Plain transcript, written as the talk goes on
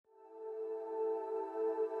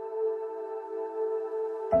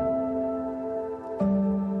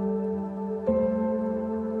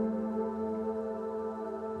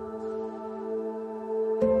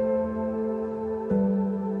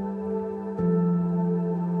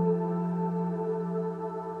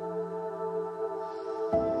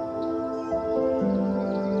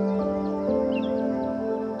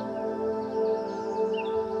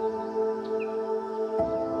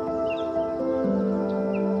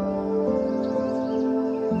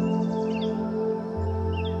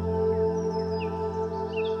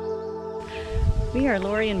We are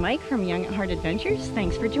Lori and Mike from Young at Heart Adventures.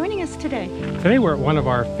 Thanks for joining us today. Today we're at one of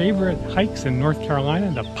our favorite hikes in North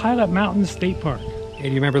Carolina, the Pilot Mountain State Park. Hey, do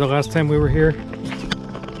you remember the last time we were here?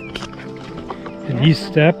 And these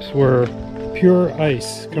steps were pure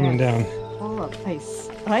ice coming down. Full of ice.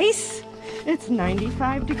 Ice? It's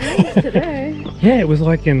 95 degrees today. Yeah, it was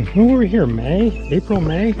like in, when were we here? April,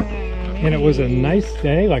 May? And it was a nice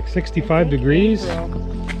day, like 65 degrees.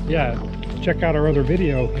 Yeah, check out our other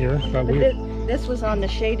video here. But this was on the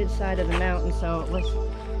shaded side of the mountain, so it was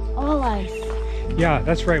all ice. Yeah,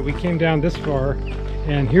 that's right. We came down this far,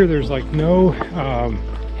 and here there's like no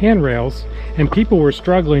handrails, and people were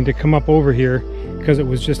struggling to come up over here because it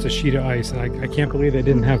was just a sheet of ice. And I can't believe they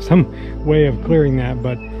didn't have some way of clearing that.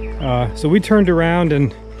 But so we turned around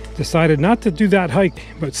and decided not to do that hike.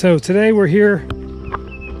 But so today we're here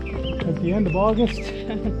at the end of August,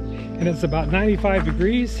 and it's about 95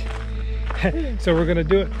 degrees. So we're gonna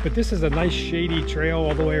do it, but this is a nice shady trail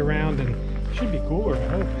all the way around, and it should be cooler, I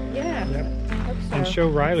hope. Yeah, yep. I hope so. And show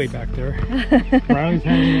Riley back there. Riley's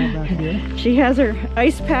hanging out back here. She has her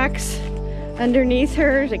ice packs underneath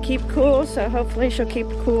her to keep cool, so hopefully she'll keep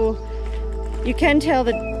cool. You can tell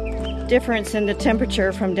the difference in the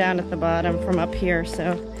temperature from down at the bottom from up here,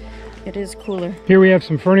 so it is cooler. Here we have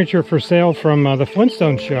some furniture for sale from the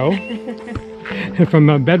Flintstone show.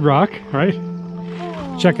 From Bedrock, right?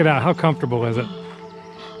 Check it out. How comfortable is it?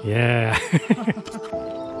 Yeah.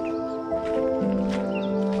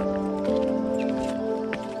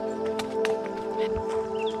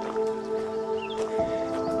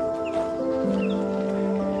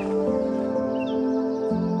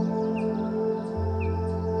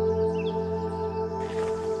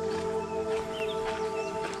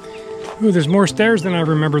 Ooh, there's more stairs than I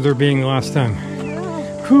remember there being last time.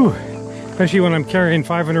 Whew. Especially when I'm carrying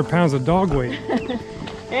 500 pounds of dog weight.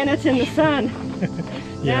 And it's in the sun.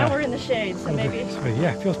 Yeah. Now we're in the shade, so maybe.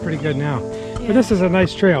 Yeah, it feels pretty good now. Yeah. But this is a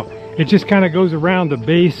nice trail. It just kind of goes around the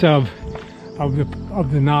base of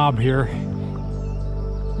the knob here.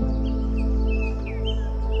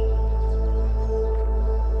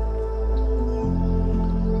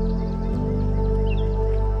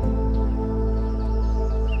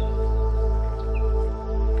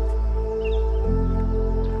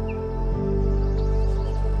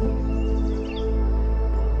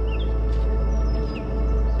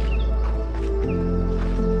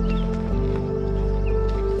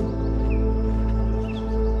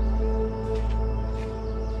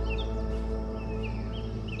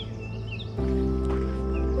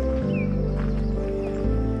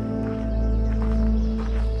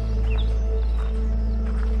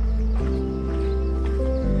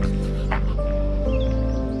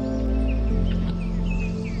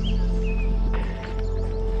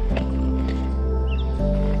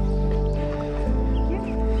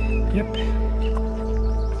 Yep.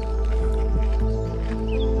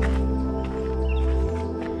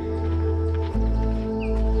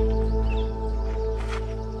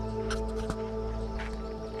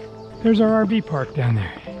 There's our RV park down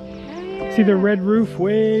there. Yeah. See the red roof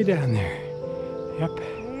way down there. Yep.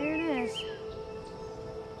 There it is.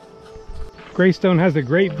 Greystone has a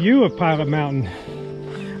great view of Pilot Mountain,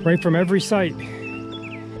 right from every site.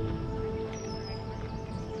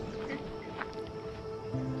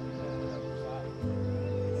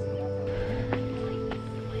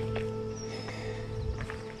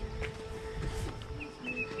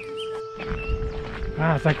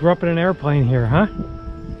 Ah, it's like we're up in an airplane here, huh?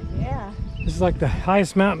 Yeah. This is like the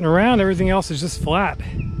highest mountain around. Everything else is just flat.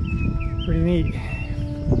 Pretty neat.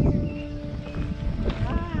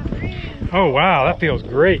 Oh, wow, that feels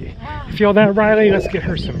great. You feel that, Riley? Let's get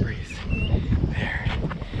her some breeze. There.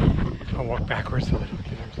 I'll walk backwards a little.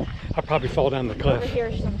 I'll probably fall down the cliff. Over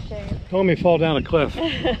here's some shade. Don't let me fall down a cliff.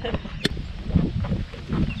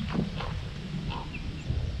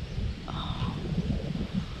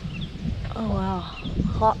 Oh wow,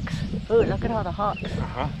 hawks. Ooh, look at all the hawks.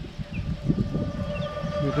 Uh-huh.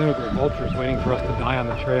 There are vultures waiting for us to die on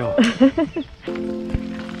the trail.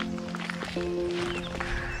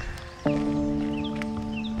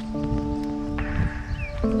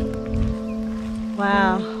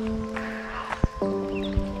 Wow.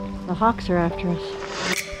 The hawks are after us.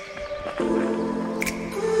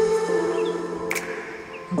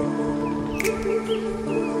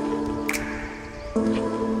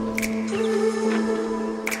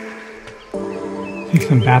 See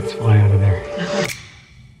some bats fly out of there.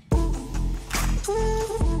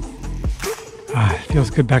 Ah, it feels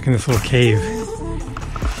good back in this little cave.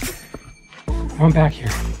 Come on back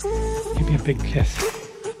here. Give me a big kiss.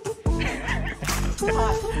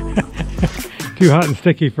 Too hot and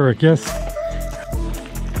sticky for a kiss.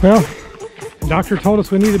 Well, doctor told us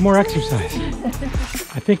we needed more exercise.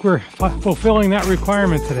 I think we're fulfilling that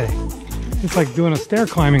requirement today. It's like doing a stair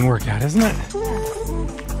climbing workout, isn't it?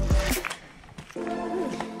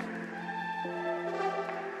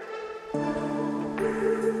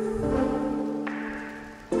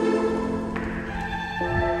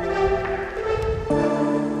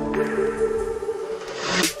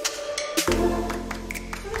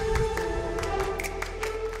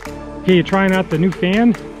 Okay, you trying out the new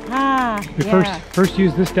fan? We first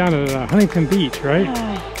used this down at Huntington Beach, right?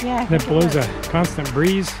 Yeah. That blows a constant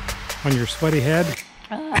breeze on your sweaty head.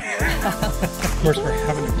 Of course, we're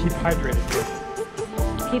having to keep hydrated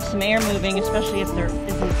here. Keep some air moving, especially if there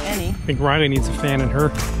isn't any. I think Riley needs a fan in her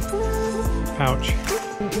pouch.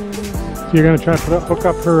 So you're going to try to hook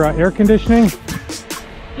up her air conditioning?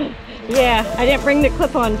 Yeah, I didn't bring the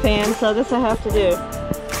clip-on fan, so this I have to do.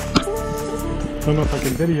 Don't know if I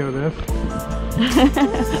can video this.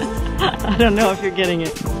 I don't know if you're getting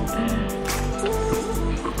it.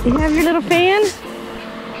 You have your little fan?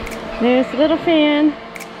 There's the little fan.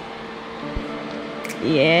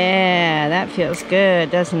 Yeah, that feels good,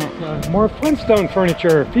 doesn't it? More Flintstone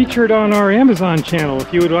furniture featured on our Amazon channel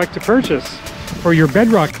if you would like to purchase for your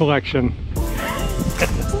bedrock collection.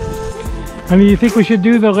 I mean, you think we should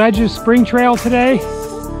do the Ledges Spring Trail today?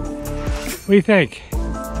 What do you think?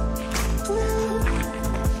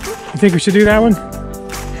 You think we should do that one?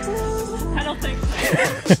 I don't think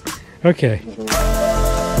so. Okay.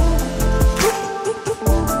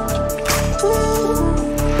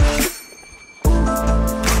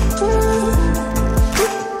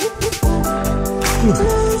 Ooh,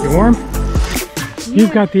 you warm? Yeah.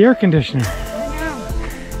 You've got the air conditioner.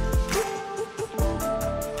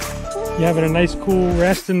 You having a nice cool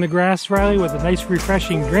rest in the grass, Riley, with a nice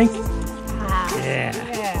refreshing drink? Yeah.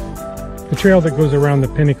 The trail that goes around the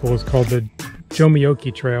Pinnacle is called the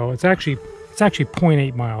Jomeokee Trail. It's actually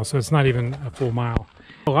 0.8 miles, so it's not even a full mile.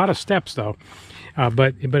 A lot of steps though,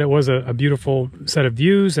 but it was a beautiful set of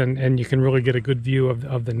views, and you can really get a good view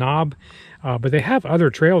of the knob. But they have other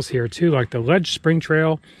trails here too, like the Ledge Spring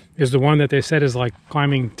Trail is the one that they said is like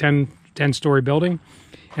climbing 10-story building.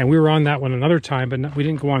 And we were on that one another time, but we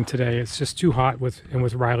didn't go on today. It's just too hot with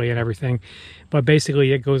Riley and everything. But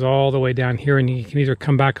basically, it goes all the way down here, and you can either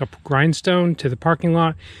come back up Grindstone to the parking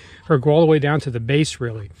lot, or go all the way down to the base,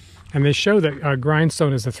 really. And they show that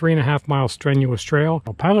Grindstone is a 3.5-mile strenuous trail.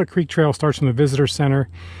 Pilot Creek Trail starts from the Visitor Center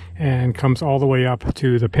and comes all the way up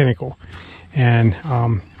to the Pinnacle. And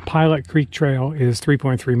Pilot Creek Trail is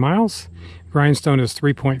 3.3 miles. Grindstone is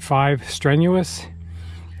 3.5 strenuous.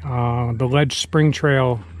 The Ledge Spring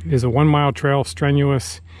Trail is a 1-mile trail,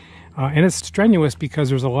 strenuous, and it's strenuous because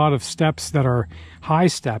there's a lot of steps that are high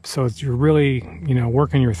steps, so you're really,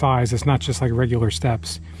 working your thighs. It's not just like regular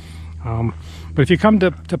steps. But if you come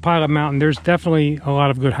to Pilot Mountain, there's definitely a lot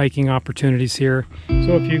of good hiking opportunities here.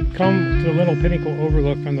 So if you come to the little Pinnacle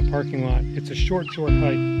Overlook from the parking lot, it's a short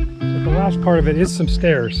hike. But the last part of it is some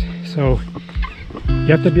stairs, so you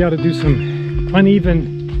have to be able to do some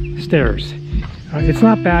uneven stairs. It's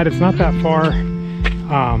not bad, it's not that far,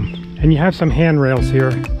 and you have some handrails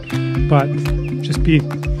here, but just be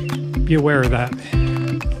aware of that.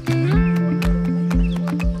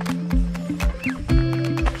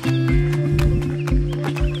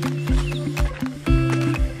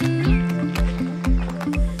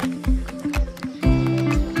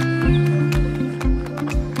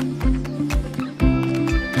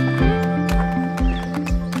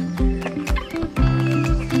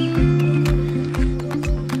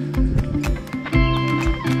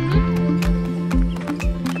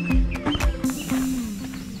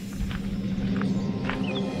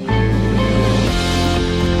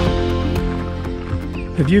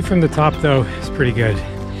 The view from the top, though, is pretty good.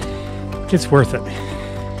 It's worth it.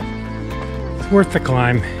 It's worth the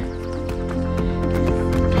climb.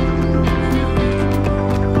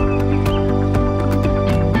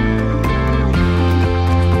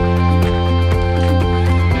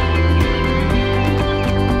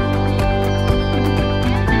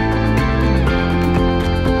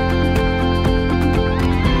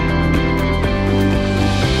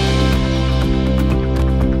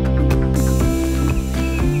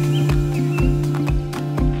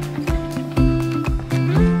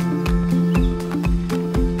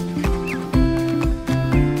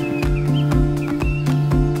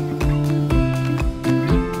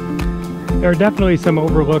 There are definitely some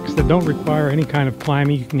overlooks that don't require any kind of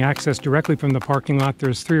climbing. You can access directly from the parking lot.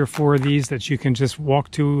 There's 3 or 4 of these that you can just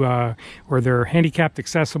walk to where they're handicapped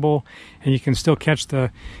accessible, and you can still catch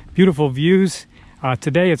the beautiful views.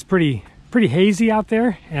 Today it's pretty pretty hazy out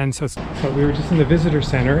there, and so we were just in the visitor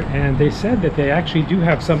center, and they said that they actually do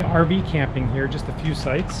have some RV camping here, just a few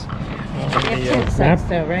sites. Tent sites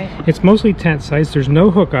though, right? It's mostly tent sites. There's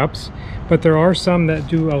no hookups, but there are some that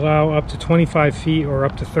do allow up to 25 feet or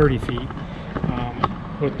up to 30 feet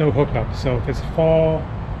with no hookups. So if it's fall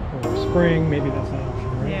or spring, maybe that's an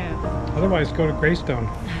option, right? Yeah. Otherwise, go to Greystone.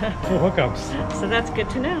 Full hookups. So that's good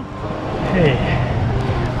to know. Hey,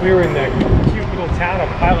 we were in the cute little town of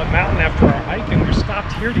Pilot Mountain after our hike, and we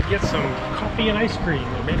stopped here to get some coffee and ice cream,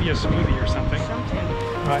 or maybe a smoothie or something.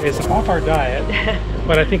 It's off our diet,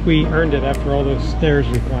 but I think we earned it after all those stairs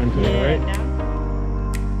we climbed today, right?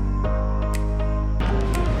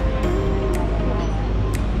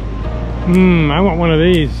 I want one of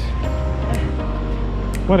these.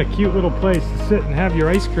 What a cute little place to sit and have your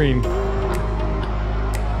ice cream.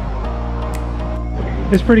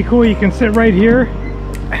 It's pretty cool. You can sit right here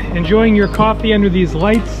enjoying your coffee under these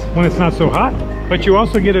lights when it's not so hot, but you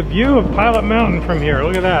also get a view of Pilot Mountain from here.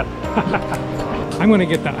 Look at that. I'm going to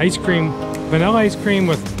get the ice cream, vanilla ice cream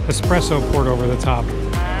with espresso poured over the top.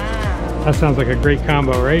 That sounds like a great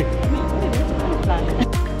combo, right?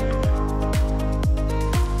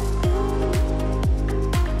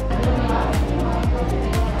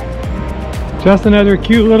 Just another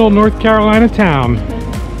cute little North Carolina town.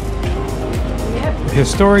 Yep.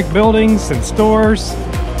 Historic buildings and stores.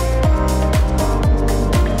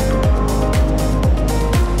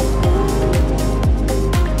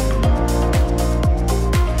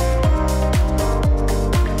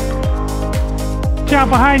 Watch out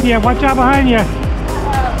behind you, watch out behind you.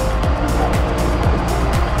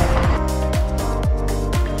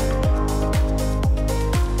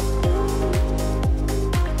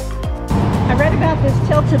 I read about this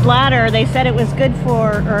tilted ladder. They said it was good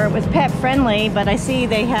for, or it was pet friendly, but I see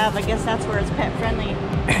they have, I guess that's where it's pet friendly.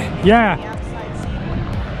 Yeah. The outside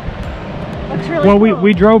seating. Looks really cool.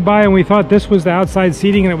 we drove by and we thought this was the outside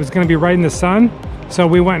seating and it was going to be right in the sun. So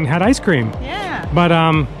we went and had ice cream. Yeah. But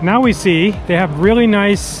now we see they have really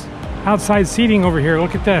nice outside seating over here.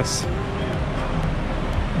 Look at this.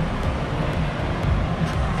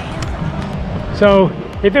 So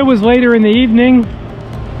if it was later in the evening,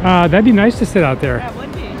 that'd be nice to sit out there. That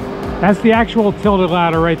would be. That's the actual tilted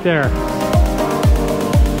ladder right there.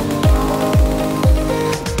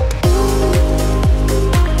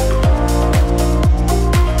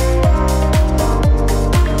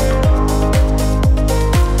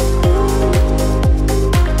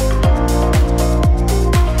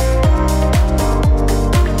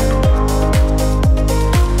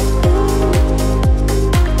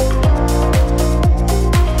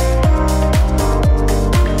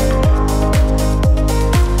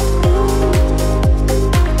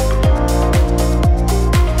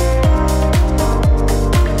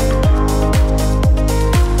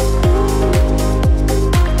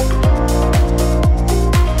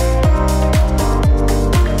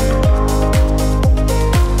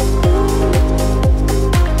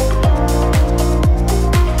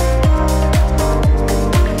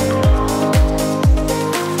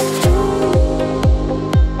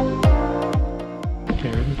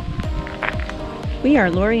 We are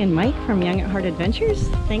Lori and Mike from Young at Heart Adventures.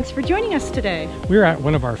 Thanks for joining us today. We're at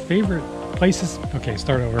one of our favorite places. Okay,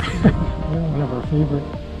 start over. We're one of our favorite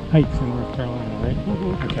hikes in North Carolina, right?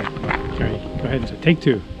 Okay, go ahead and take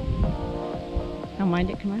two. Don't mind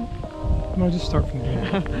it, come on. No, just start from the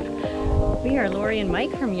beginning. We are Lori and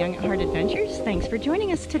Mike from Young at Heart Adventures. Thanks for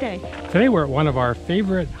joining us today. Today we're at one of our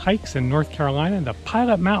favorite hikes in North Carolina, the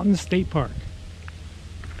Pilot Mountain State Park.